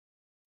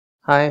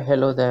Hi,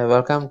 hello there,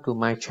 welcome to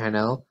my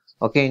channel.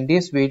 Okay, in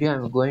this video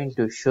I'm going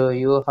to show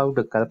you how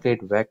to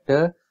calculate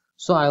vector.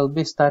 So I will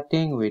be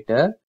starting with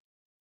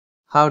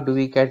how do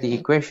we get the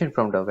equation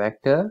from the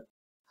vector,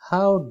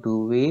 how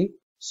do we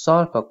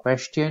solve a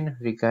question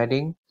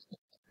regarding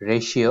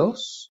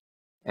ratios,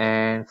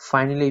 and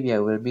finally we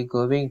will be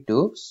going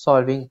to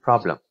solving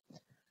problem.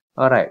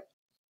 Alright,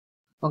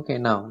 okay,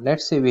 now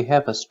let's say we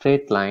have a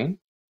straight line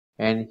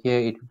and here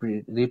it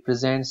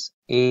represents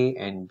A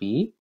and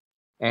B,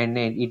 and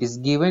then it is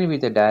given with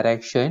the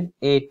direction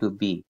A to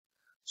B.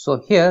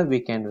 So here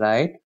we can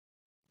write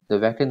the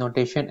vector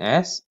notation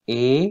as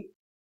A,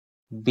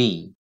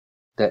 B.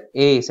 The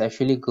A is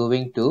actually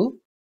going to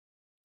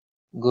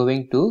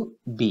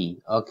B.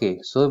 Okay,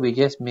 so we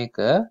just make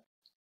a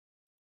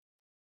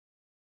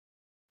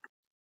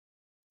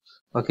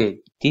this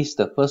is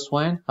the first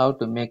one, how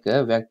to make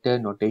a vector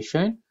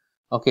notation.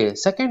 Okay,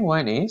 second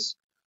one is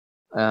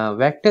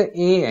vector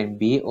A and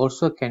B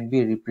also can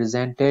be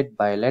represented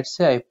by, let's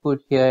say I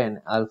put here an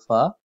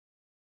alpha.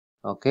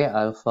 Okay,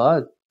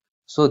 alpha.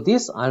 So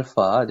this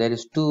alpha, there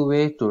is two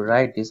ways to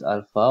write this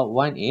alpha.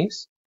 One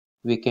is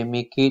we can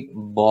make it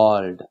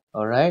bold.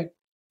 Alright,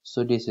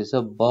 so this is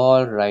a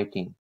bold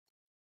writing.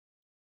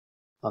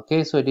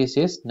 Okay, so this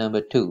is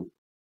number 2.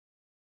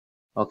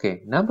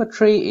 Okay, number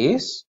 3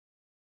 is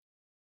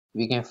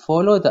we can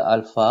follow the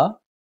alpha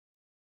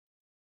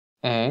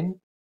and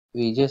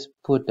we just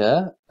put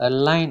a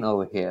line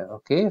over here.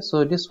 Okay,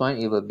 so this one,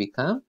 it will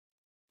become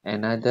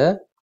another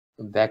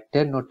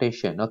vector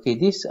notation. Okay,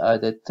 these are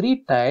the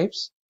 3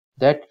 types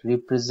that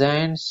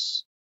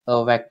represents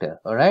a vector.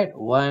 All right,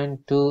 1,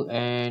 2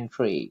 and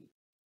 3.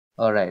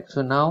 All right,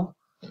 so now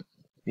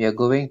we are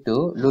going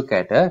to look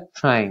at a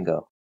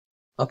triangle.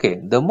 Okay,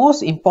 the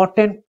most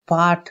important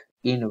part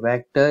in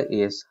vector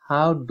is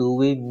how do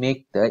we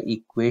make the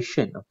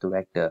equation of the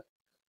vector.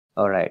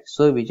 All right,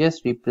 so we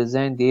just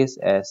represent this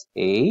as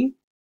A,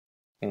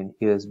 and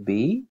here's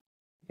B,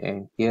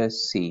 and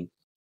here's C,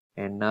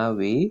 and now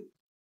we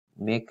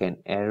make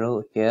an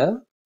arrow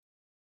here.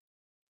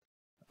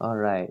 All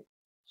right,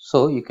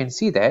 so you can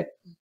see that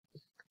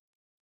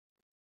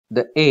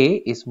the A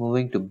is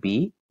moving to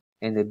B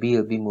and the B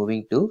will be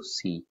moving to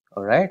C.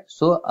 All right,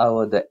 so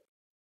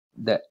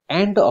the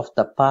end of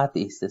the path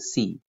is the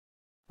C.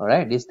 All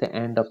right, this is the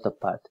end of the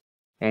path,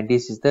 and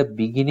this is the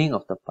beginning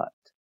of the path.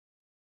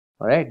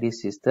 All right,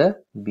 this is the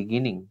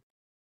beginning,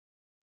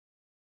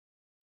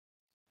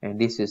 and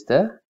this is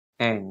the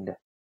end.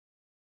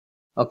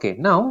 Okay,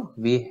 now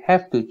we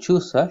have to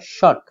choose a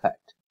shortcut.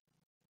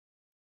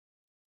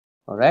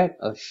 All right,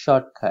 a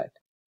shortcut.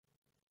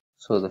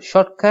 So the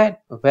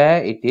shortcut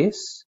where it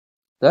is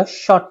the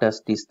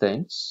shortest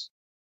distance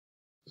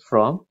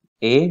from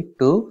A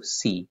to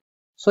C.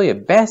 So your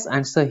best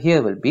answer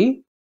here will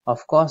be,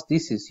 of course,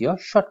 this is your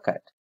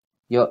shortcut,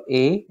 your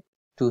A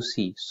to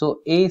C. So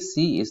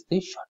AC is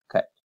the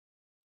shortcut.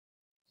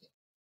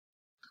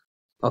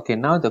 Okay,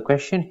 now the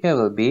question here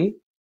will be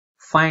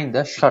find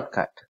the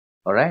shortcut.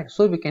 All right,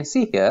 so we can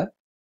see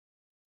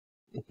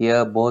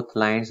here both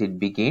lines it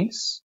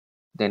begins,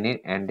 then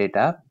it ended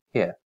up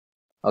here.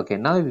 Okay,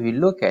 now if we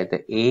look at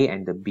the A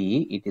and the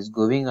B, it is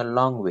going a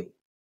long way.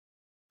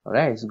 All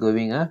right, it's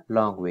going a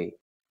long way.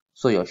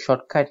 So your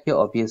shortcut here,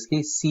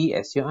 obviously C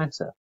as your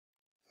answer.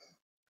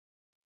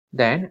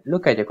 Then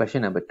look at the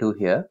question number 2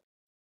 here.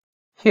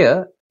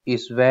 Here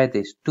is where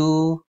these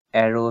two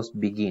arrows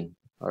begin.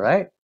 All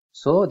right,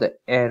 so the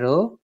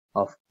arrow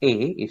of A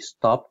is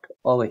stopped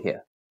over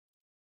here,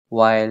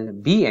 while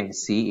B and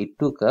C, it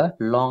took a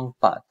long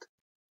path.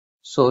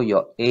 So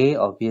your A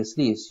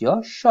obviously is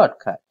your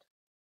shortcut.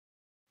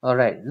 All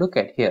right, look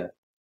at here.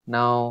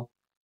 Now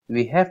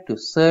we have to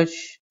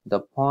search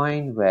the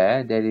point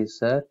where there is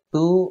a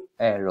two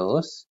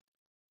arrows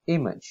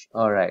image.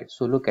 All right,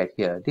 so look at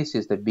here. This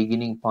is the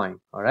beginning point.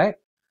 All right,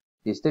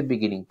 this is the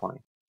beginning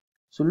point.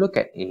 So look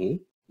at A.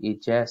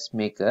 It just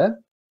make a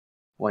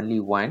only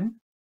one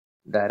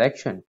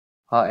direction.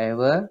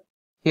 However,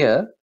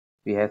 here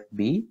we have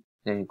B,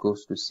 then it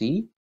goes to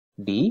C,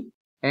 D,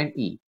 and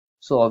E.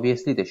 So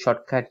obviously the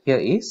shortcut here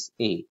is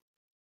A.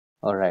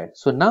 Alright,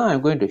 so now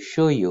I'm going to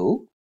show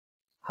you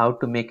how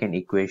to make an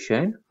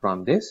equation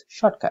from this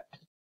shortcut.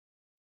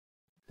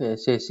 It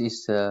says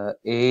it's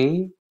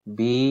A,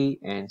 B,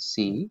 and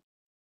C,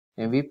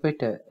 and we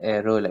put an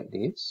arrow like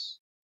this.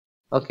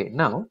 Okay,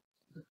 now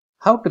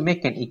how to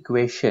make an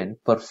equation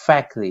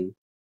perfectly,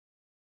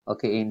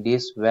 okay, in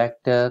these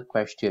vector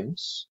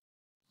questions.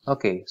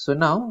 Okay, so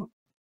now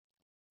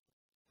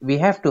we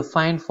have to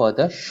find for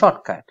the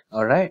shortcut.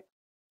 All right,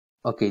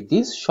 okay,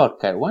 this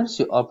shortcut, once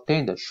you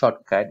obtain the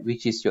shortcut,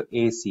 which is your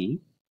AC,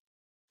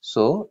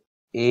 so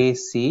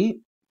AC,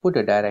 put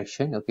a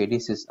direction. Okay,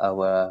 this is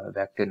our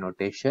vector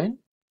notation,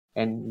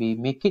 and we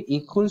make it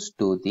equals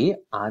to the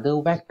other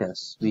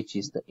vectors, which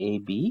is the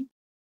AB,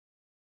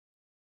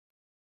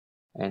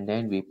 and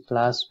then we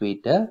plus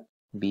with the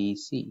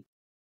BC.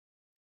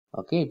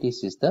 Okay,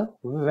 this is the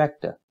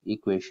vector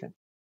equation.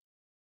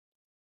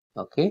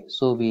 Okay,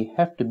 so we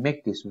have to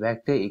make this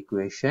vector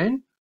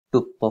equation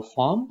to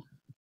perform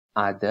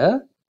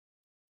other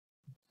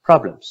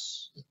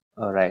problems.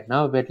 Alright,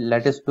 now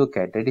let us look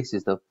at that. This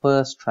is the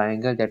first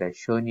triangle that I've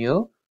shown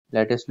you.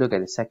 Let us look at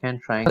the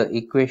second triangle. The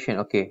equation.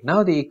 Okay,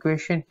 now the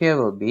equation here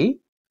will be,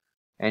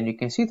 and you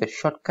can see the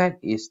shortcut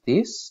is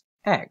this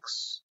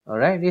x.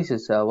 Alright, this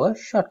is our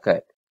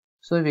shortcut.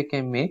 So we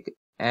can make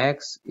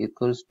x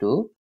equals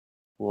to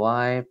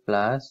y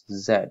plus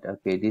z.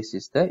 Okay, this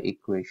is the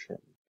equation.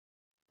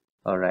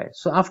 Alright,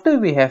 so after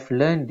we have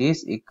learned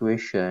this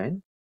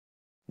equation,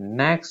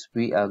 next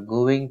we are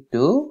going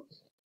to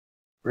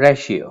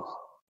ratio.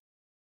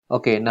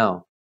 Okay,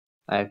 now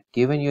I've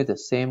given you the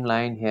same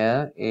line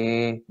here,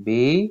 a,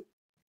 b.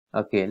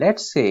 Okay,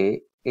 let's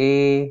say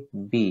a,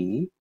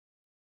 b,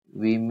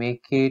 we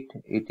make it,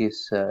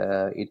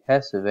 it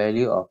has a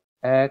value of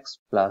x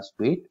plus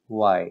with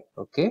y.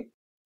 Okay,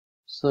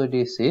 so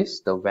this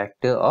is the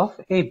vector of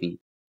AB.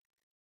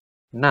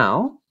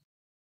 Now,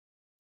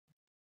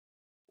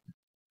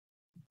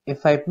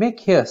 if I make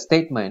here a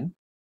statement,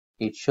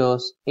 it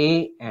shows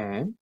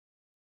AM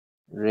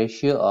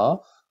ratio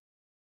of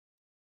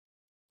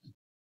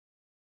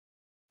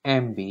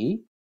MB.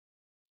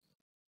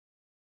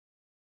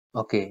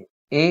 Okay,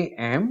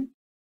 AM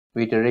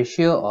with a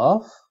ratio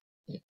of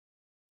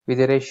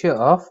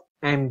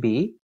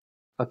MB.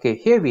 Okay,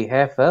 here we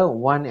have a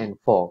 1 and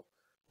 4.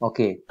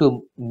 Okay,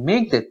 to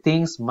make the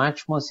things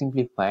much more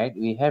simplified,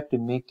 we have to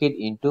make it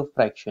into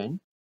fraction.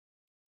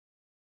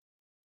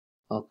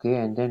 Okay,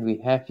 and then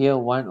we have here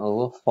 1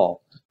 over 4.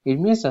 It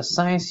means the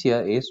size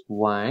here is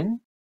 1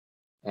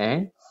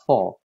 and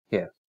 4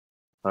 here.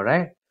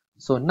 Alright,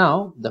 so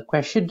now the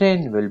question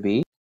then will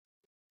be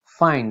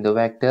find the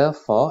vector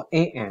for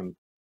AM.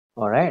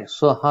 Alright,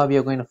 so how we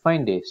are going to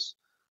find this?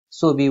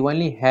 So we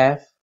only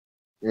have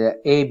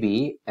the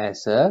AB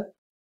as a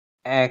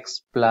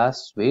x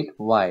plus with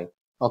y.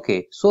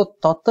 Okay, so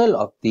total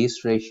of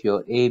this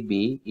ratio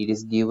AB, it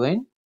is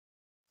given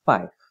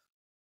 5,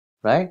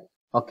 right?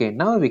 Okay,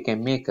 now we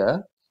can make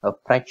a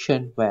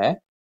fraction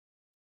where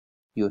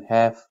you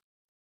have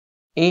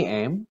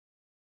AM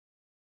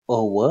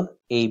over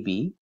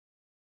AB.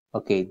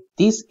 Okay,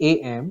 this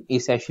AM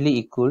is actually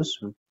equals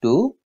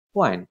to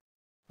 1.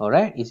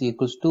 Alright, is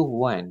equals to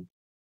 1.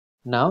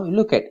 Now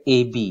look at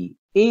AB.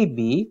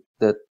 AB,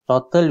 the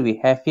total we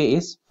have here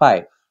is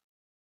 5.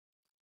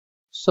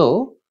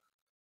 So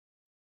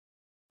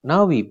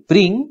now we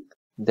bring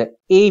the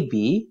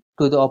AB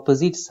to the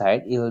opposite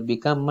side, it will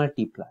become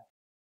multiply.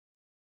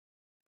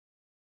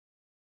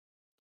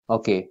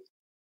 Okay.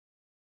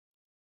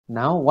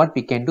 Now what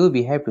we can do,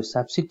 we have to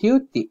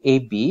substitute the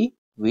AB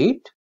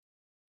with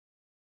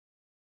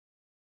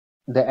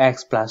the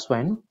x plus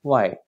 1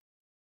 y.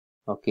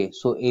 Okay,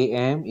 so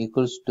AM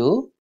equals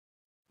to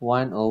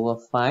 1 over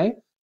 5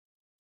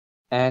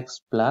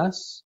 x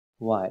plus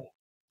y.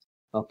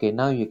 Okay,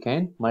 now you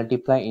can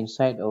multiply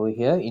inside over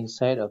here,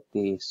 inside of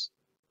this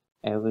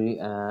every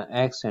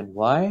x and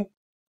y.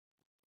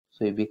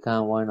 So it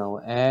become 1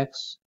 over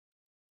x,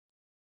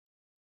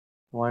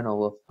 1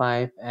 over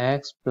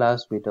 5x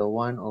plus with a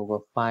 1 over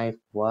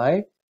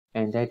 5y,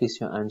 and that is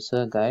your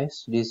answer,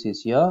 guys. This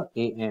is your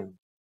AM.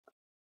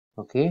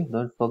 Okay,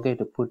 don't forget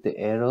to put the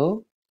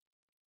arrow.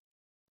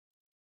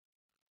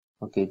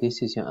 Okay,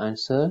 this is your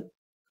answer.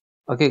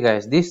 Okay,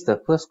 guys, this is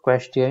the first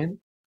question,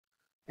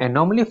 and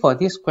normally for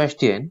this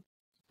question,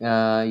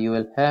 you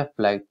will have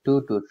like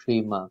 2 to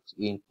 3 marks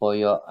in for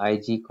your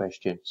IG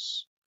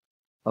questions.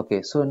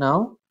 Okay, so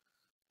now,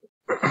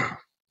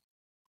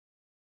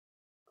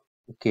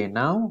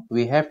 now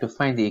we have to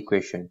find the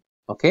equation.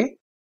 Okay.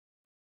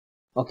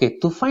 Okay,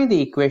 to find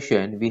the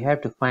equation, we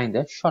have to find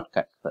the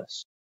shortcut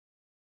first.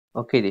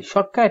 Okay, the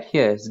shortcut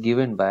here is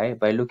given by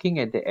looking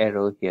at the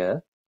arrow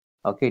here.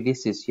 Okay,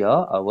 this is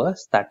our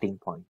starting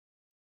point.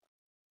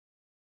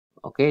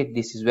 Okay,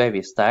 this is where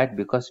we start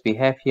because we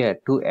have here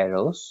 2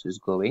 arrows is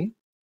going.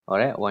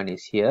 Alright, one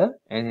is here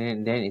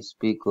and then it's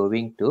be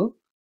going to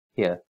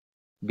here.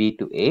 B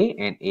to A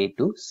and A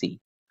to C.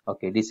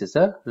 Okay, this is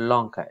a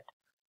long cut.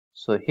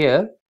 So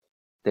here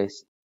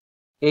there's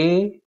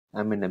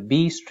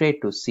B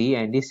straight to C,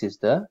 and this is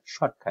the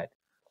shortcut.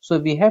 So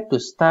we have to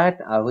start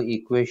our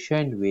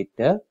equation with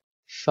the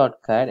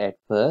shortcut at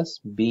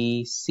first,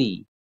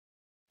 BC.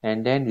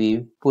 And then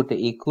we put the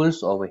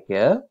equals over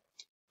here.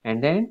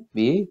 And then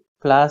we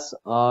plus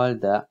all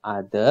the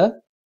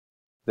other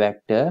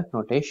vector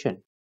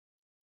notation.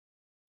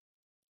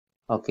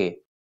 Okay.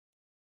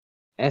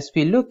 As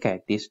we look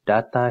at this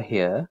data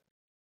here,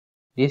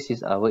 this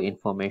is our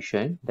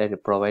information that is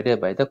provided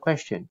by the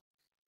question.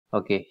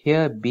 Okay,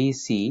 here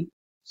BC,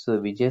 so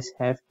we just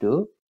have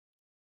to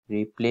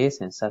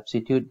replace and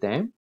substitute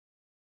them,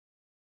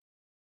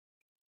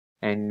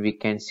 and we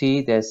can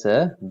see there's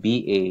a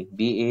BA.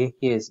 BA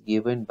here is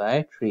given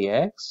by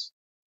 3x,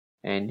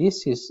 and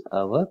this is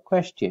our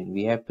question.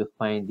 We have to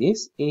find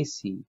this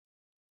AC.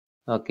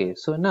 Okay,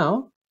 so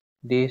now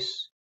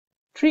this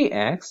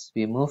 3x,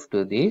 we move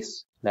to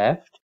this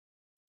left,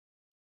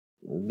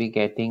 we'll be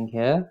getting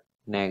here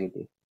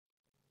negative.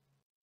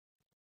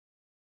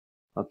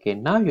 Okay,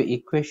 now your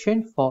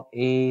equation for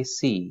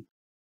AC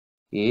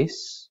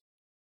is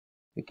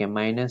Okay,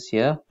 minus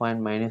here,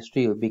 1 minus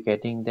 3 will be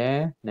getting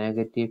there,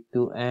 negative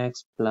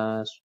 2x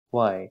plus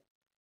y.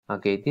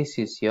 Okay, this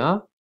is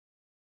your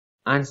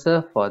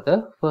answer for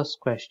the first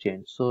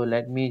question. So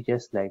let me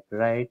just like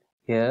write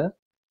here,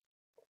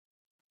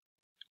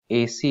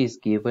 AC is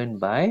given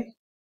by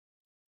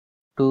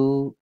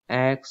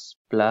 2x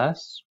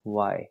plus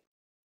y.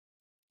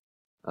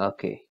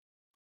 Okay.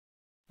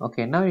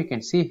 Okay, now you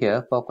can see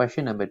here for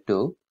question number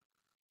 2,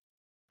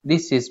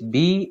 this is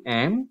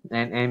BM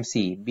and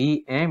MC,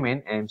 BM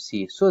and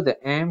MC. So the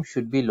M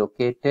should be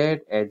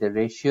located at the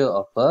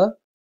ratio of a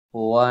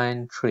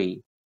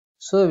 1:3.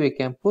 So we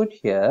can put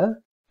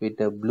here with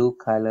the blue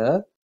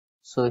color.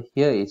 So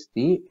here is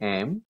the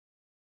M,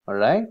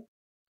 alright.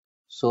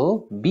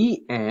 So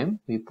BM,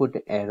 we put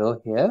the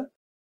arrow here.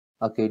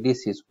 Okay,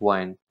 this is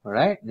 1,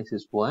 alright. This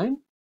is 1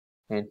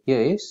 and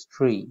here is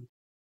 3.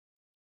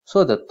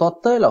 So the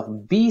total of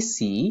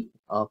BC,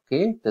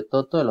 okay, the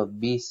total of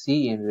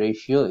BC in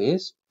ratio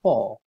is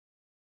 4.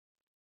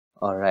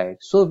 Alright,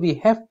 so we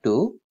have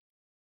to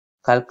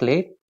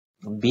calculate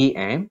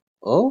BM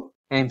or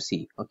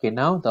MC. Okay,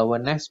 now our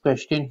next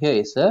question here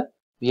is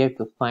we have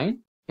to find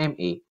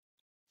MA.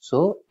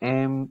 So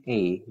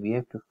MA, we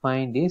have to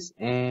find this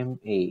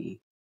MA.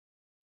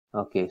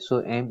 Okay,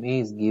 so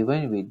MA is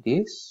given with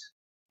this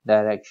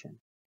direction.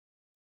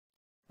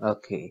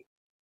 Okay,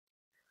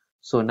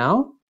 so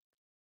now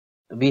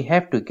we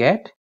have to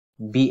get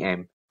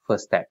BM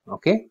first step.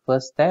 Okay,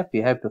 first step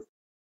we have to.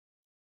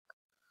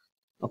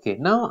 Okay,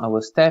 now our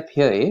step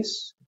here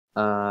is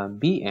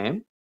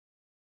BM,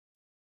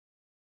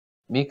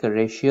 make a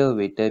ratio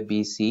with the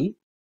BC.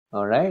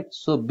 Alright,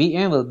 so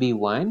BM will be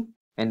 1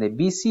 and the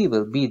BC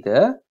will be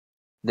the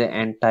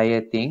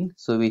entire thing,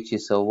 so which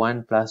is a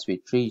 1 plus with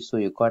 3, so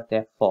you got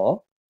that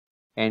 4,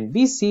 and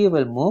BC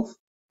will move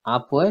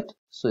upward,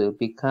 so it will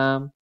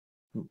become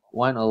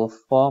 1 over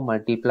 4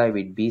 multiplied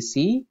with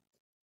BC,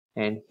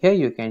 and here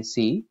you can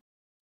see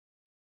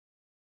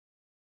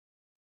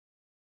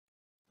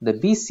the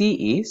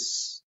BC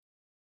is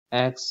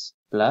x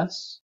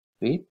plus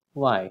with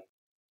y.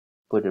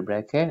 Put a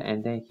bracket,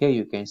 and then here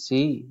you can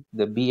see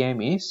the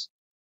BM is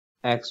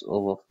x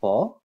over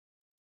 4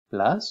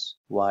 plus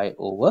y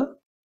over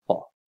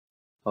 4.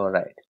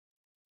 Alright.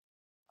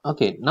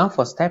 Okay, now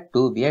for step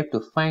 2, we have to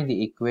find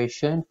the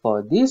equation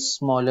for this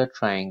smaller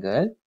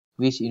triangle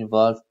which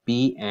involves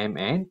BM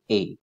and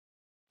A.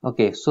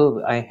 Okay,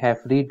 so I have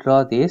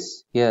redraw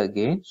this here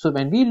again. So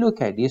when we look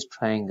at this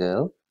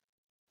triangle,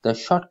 the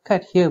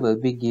shortcut here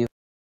will be given.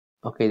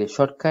 Okay, the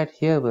shortcut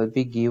here will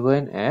be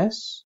given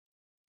as,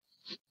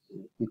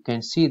 you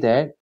can see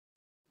that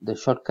the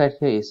shortcut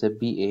here is a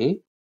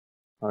BA.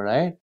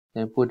 Alright,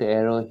 then put the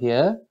arrow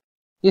here.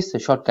 This is the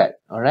shortcut.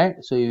 Alright,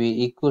 so we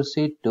equals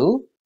it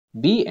to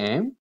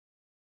BM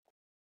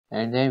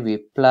and then we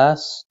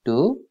plus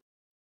to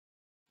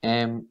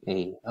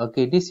MA.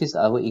 Okay, this is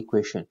our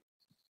equation.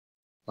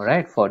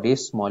 Alright, for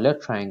this smaller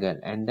triangle,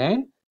 and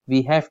then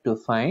we have to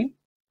find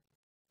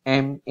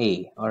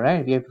MA.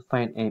 Alright, we have to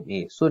find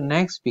MA. So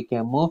next we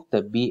can move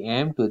the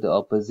BM to the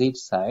opposite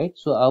side.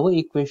 So our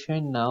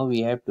equation now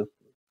we have to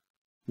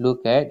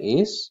look at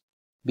is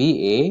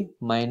BA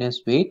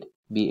minus with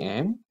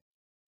BM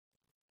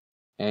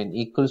and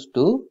equals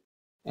to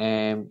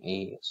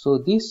MA. So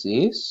this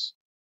is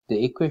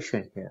the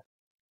equation here.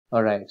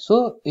 Alright,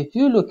 so if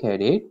you look at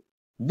it,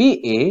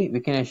 BA we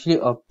can actually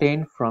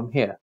obtain from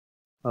here.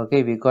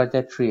 Okay, we got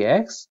that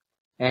 3x,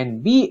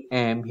 and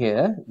BM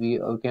here we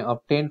can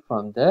obtain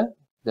from the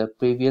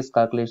previous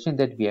calculation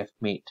that we have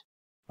made.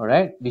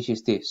 Alright, which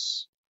is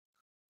this.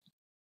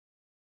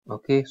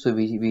 Okay, so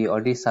we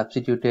already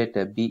substituted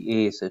the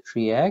BA is a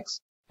 3x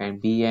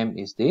and BM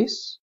is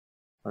this.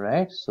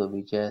 Alright, so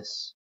we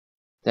just,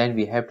 then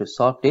we have to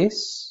solve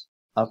this.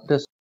 After,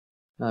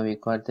 now we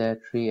got that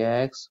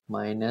 3x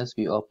minus,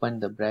 we open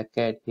the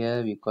bracket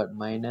here, we got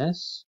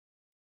minus.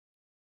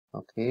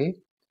 Okay,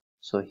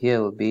 so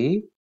here will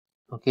be,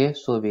 okay,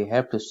 so we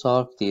have to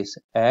solve this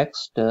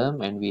x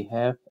term, and we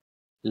have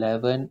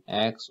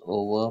 11x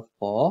over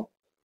 4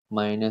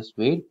 minus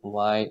with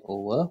y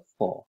over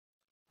 4.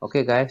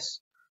 Okay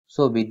guys,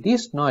 so with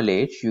this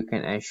knowledge you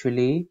can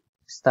actually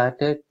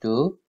started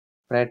to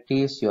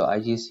practice your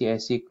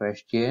IGCSE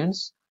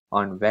questions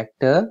on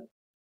vector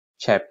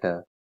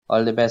chapter.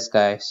 All the best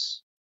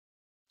guys.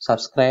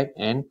 Subscribe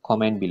and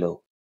comment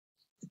below.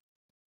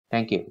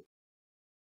 Thank you.